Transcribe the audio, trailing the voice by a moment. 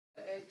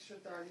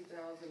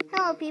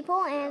Hello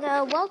people,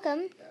 and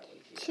welcome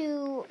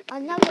to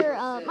another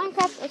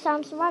Minecraft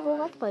Asylum Survival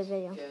Let's Play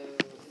video.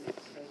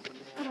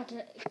 I'm about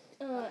to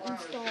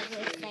install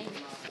this thing.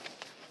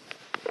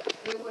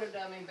 We would have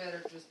done me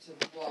better just to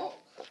walk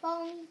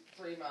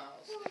 3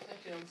 miles. You know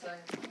what I'm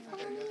saying? I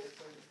gotta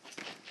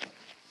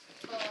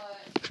go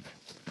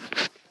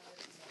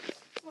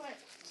What?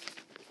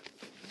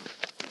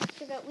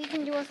 So that we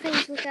can do our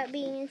things without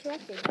being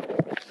interrupted. By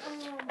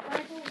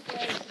the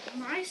way,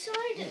 my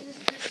side is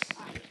this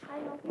side. I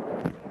know.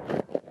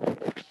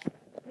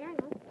 Yeah, I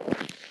know.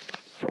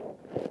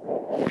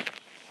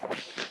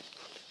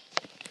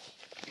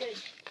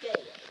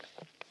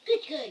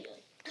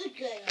 Good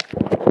girl.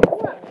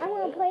 I'm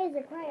gonna play as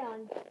a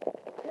crayon.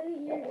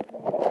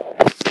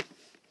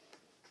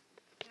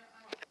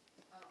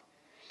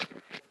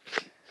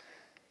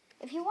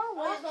 If you want to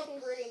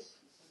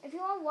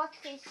watch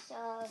this,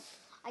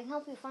 I can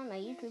help you find my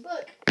YouTube.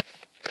 Look.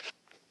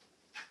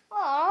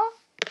 Aww.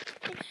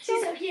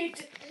 She's so cute.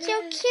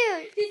 So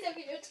cute. She's so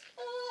cute.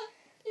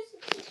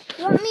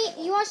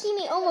 You want to see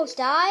me almost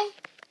die?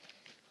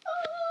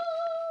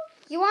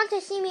 You want to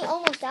see me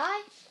almost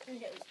die?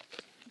 No.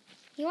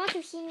 You want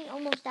to see me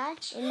almost die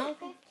in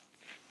Minecraft?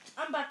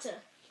 I'm about to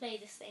play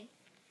this thing.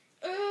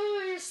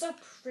 Oh, you're so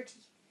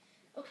pretty.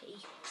 Okay.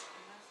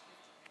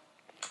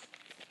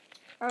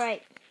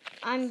 Alright.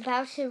 I'm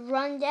about to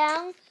run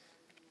down.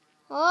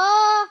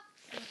 Oh!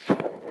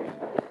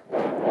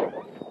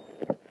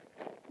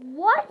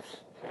 What?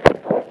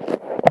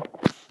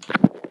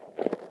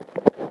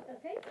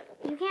 Okay.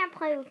 You can't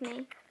play with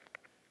me.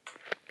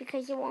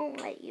 Because it won't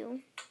let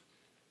you.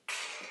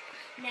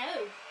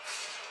 No.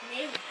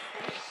 Hey,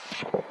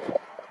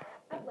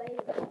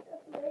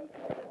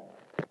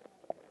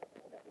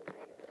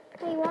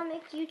 you want to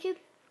make YouTube?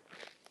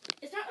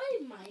 It's not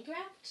really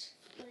Minecraft,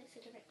 but it's a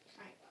different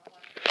kind.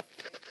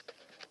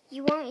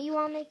 You want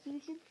to make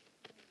YouTube?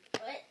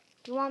 What?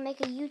 You want to make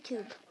a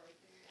YouTube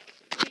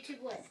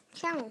YouTube what?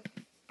 channel?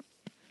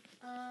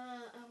 I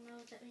don't know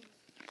what that means.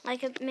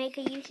 Like make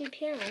a YouTube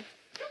channel.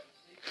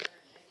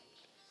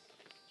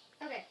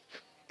 Okay.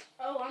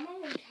 Oh, I'm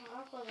on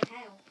top of a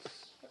house.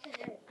 What the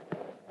heck?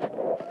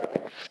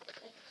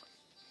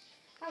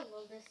 I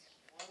love this.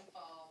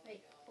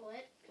 Wait,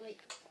 what? Wait.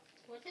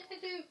 What did I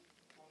do?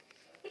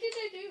 What did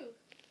I do?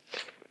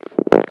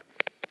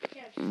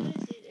 Yeah, I'm just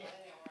gonna do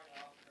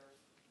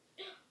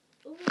this.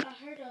 Ooh, I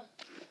heard a...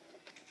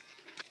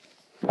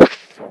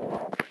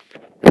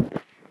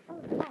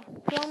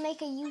 You want to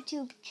make a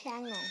YouTube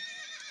channel?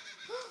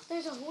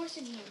 There's a horse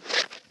in here.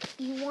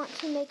 You want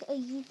to make a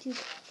YouTube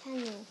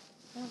channel?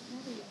 I don't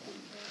have a YouTube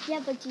channel.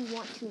 Yeah, but you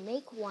want to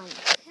make one.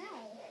 How do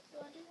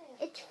I do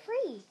that? It's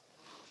free.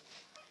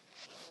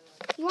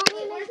 You want me to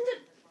Wait, make where's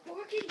the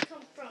orchid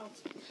come from?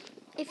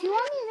 If you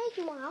want me to make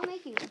you one, I'll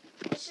make you one.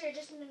 Yeah, sure,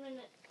 just in a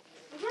minute.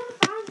 I'm trying to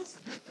find this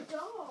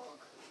dog.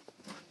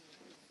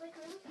 Like,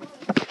 really fun.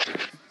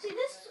 See,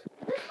 this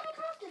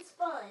Minecraft is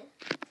fun.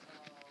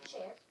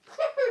 Chair.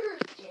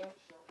 Chair.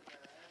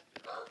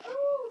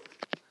 Oh,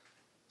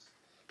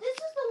 this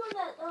is the one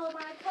that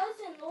my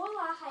cousin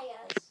Lola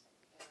has.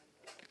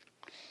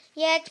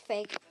 Yeah, it's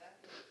fake.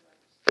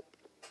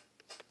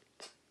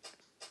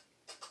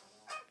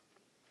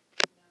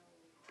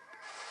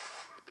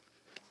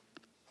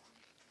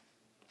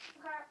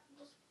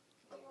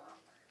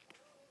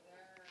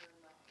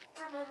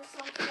 I know this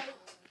one's fake.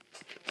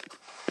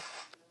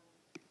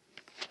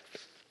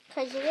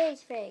 Because it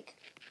is fake.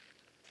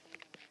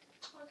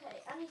 Okay,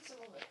 I need some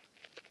of it.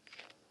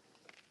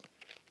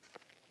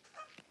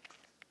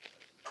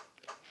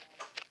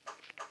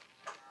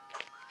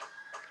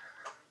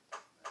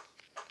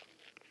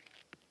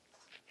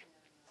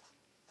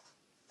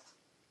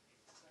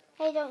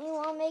 Hey, don't you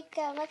want to make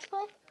Let's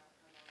Play?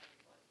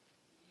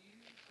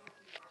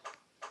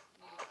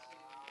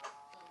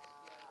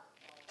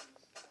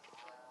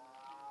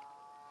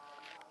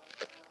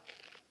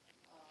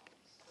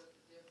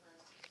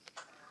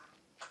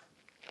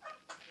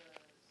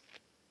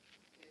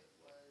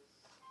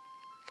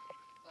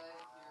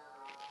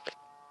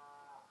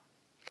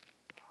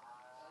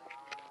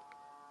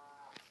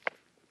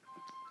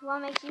 You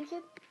want to make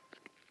YouTube?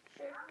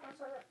 Sure, that's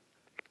what it.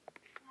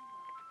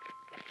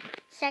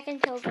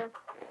 Second's over.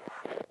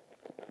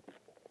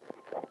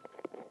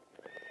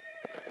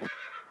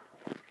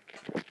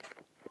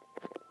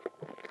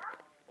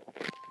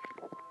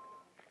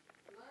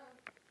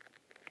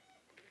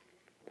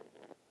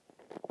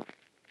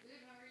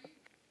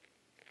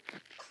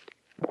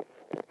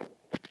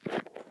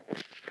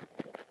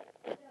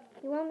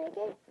 You want to make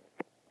it?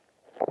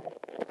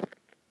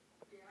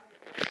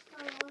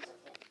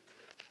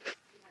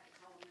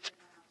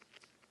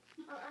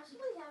 I'm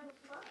actually having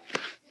fun.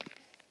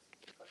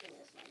 Looking at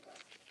this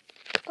Minecraft.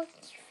 But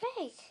it's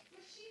fake.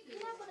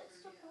 Yeah, but it's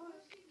still fun.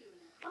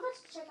 I'm about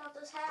to check out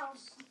this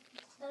house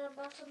that I'm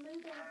about to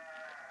move in.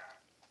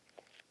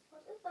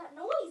 What is that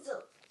noise?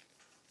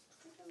 It's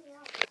freaking me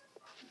out.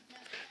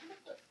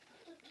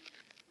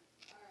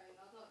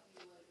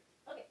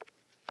 Okay.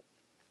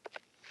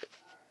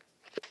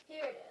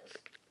 Here it is.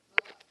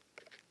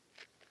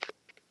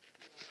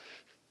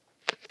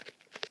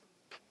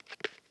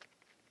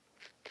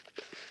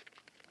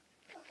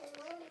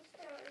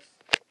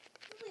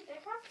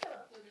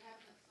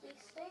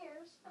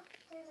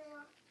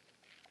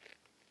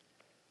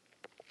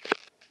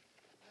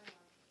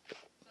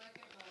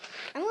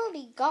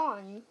 will be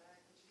gone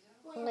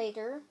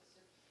later.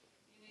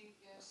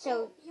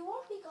 So you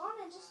won't be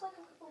gone in just like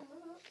a couple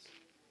minutes.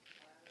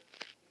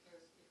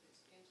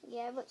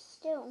 Yeah, but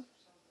still.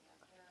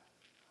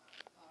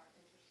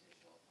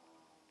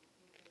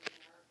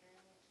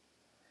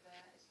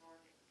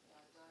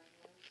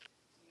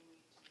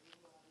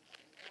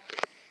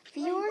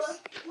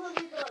 Viewers, Lily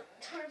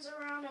turns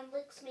around and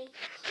licks me.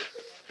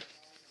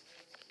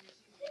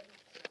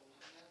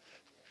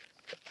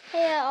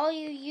 hey, all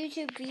you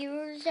YouTube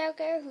viewers out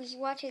there who's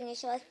watching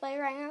this Let's Play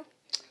right now,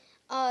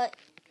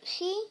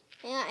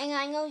 and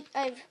I know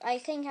I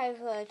think I've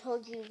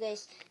told you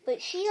this,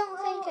 but she don't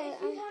think that.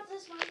 If you have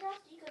this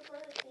Minecraft, you could play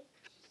with me.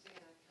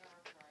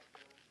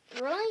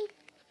 Really?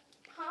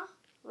 Huh?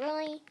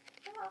 Really?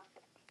 Yeah.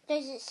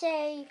 Does it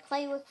say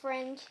play with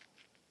friends?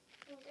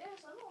 I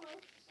guess, I don't know.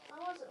 I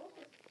wasn't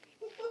looking.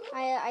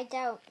 I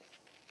doubt.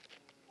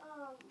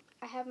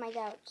 I have my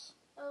doubts.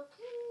 Okay.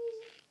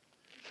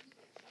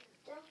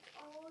 Doubt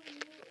all you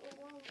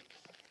want.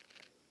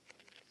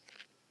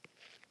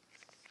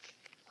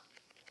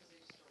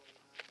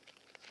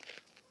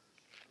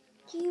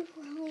 Do you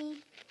really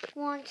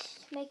want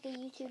to make a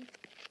YouTube?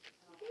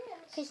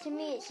 Yes. Because to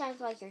me it sounds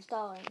like you're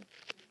stalling.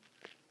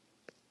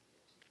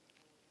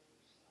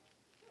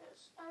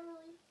 Yes, I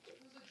really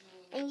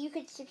do. And you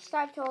could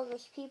subscribe to all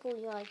those people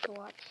you like to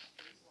watch,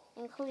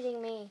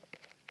 including me.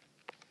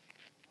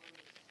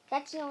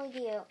 That's the only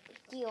deal.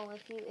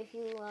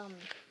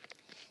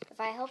 If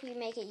I help you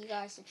make it, you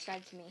gotta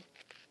subscribe to me.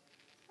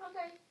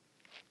 Okay.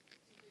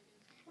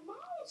 Am I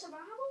on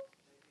survival?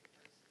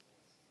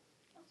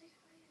 I think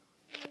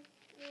I am.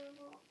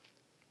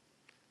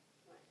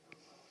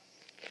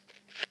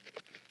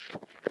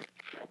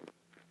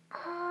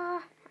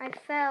 I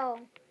fell.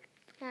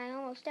 I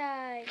almost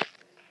died.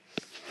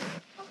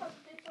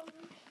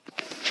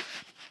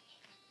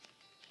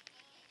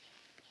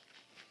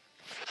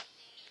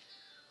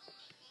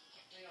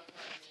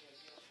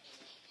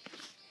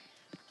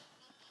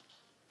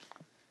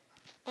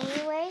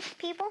 Anyways,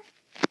 people,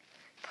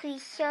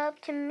 please sub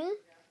to me,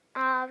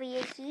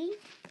 obviously.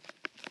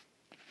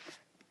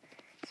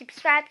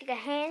 Subscribe to the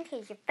hand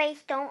because your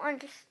face don't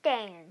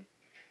understand.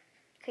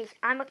 Because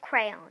I'm a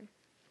crayon.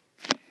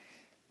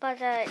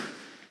 But,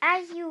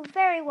 as you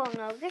very well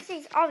know, this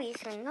is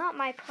obviously not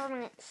my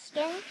permanent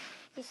skin.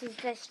 This is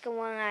just the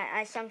one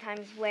I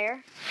sometimes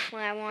wear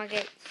when I want to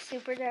get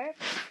super dark.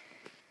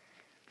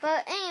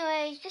 But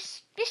anyways,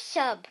 just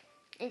sub.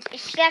 And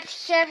slap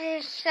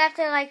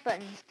the like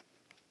button.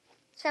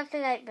 Slap the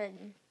like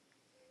button.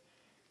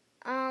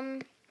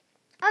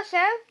 Also,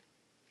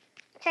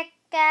 check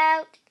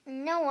out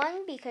no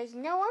one because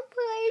no one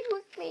played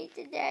with me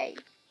today.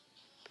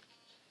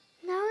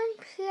 No one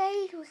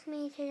played with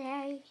me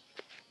today.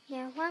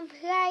 No one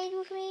played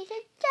with me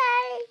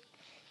today.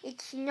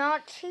 It's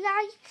not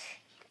like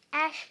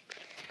Ash.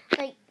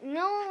 Like,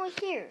 no one was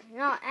here.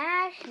 Not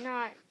Ash,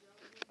 not...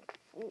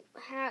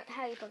 How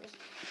do you put this?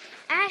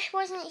 Ash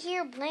wasn't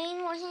here.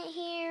 Blaine wasn't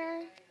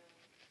here.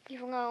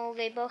 Even though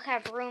they both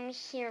have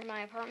rooms here in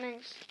my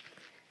apartment.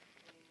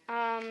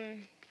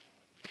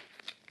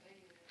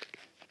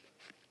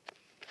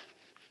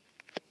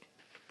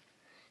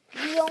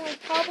 The only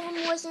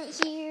problem wasn't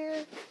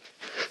here.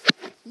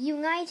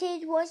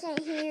 United wasn't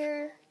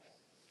here.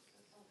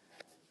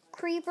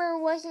 Creeper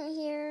wasn't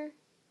here.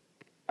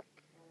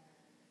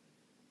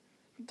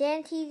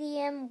 Dan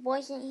TVM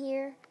wasn't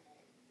here.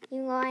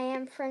 Even though I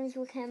am friends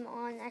with him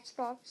on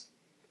Xbox.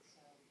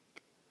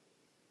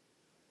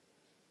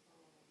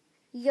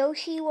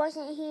 Yoshi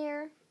wasn't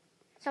here.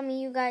 Some of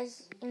you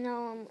guys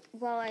know him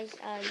well as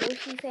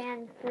Yoshi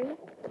Fan 3.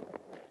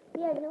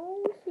 Yeah, no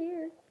one was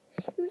here.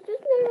 It was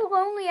just a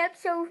lonely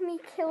episode of me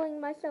killing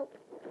myself.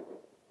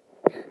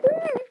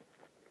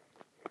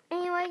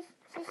 Anyways,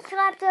 just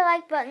slap the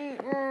like button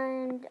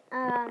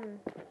and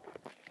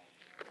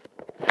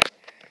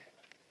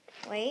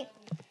wait.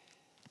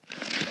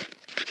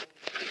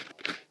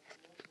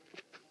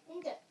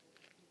 Okay.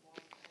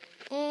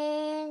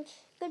 And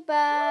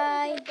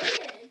goodbye.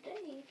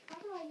 How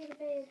do I get a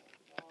bed?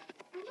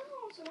 I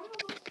know, so I don't know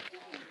what to do.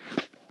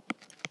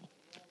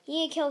 You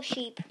need to kill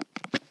sheep.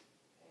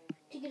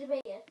 To get a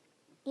bed?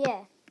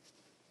 Yeah.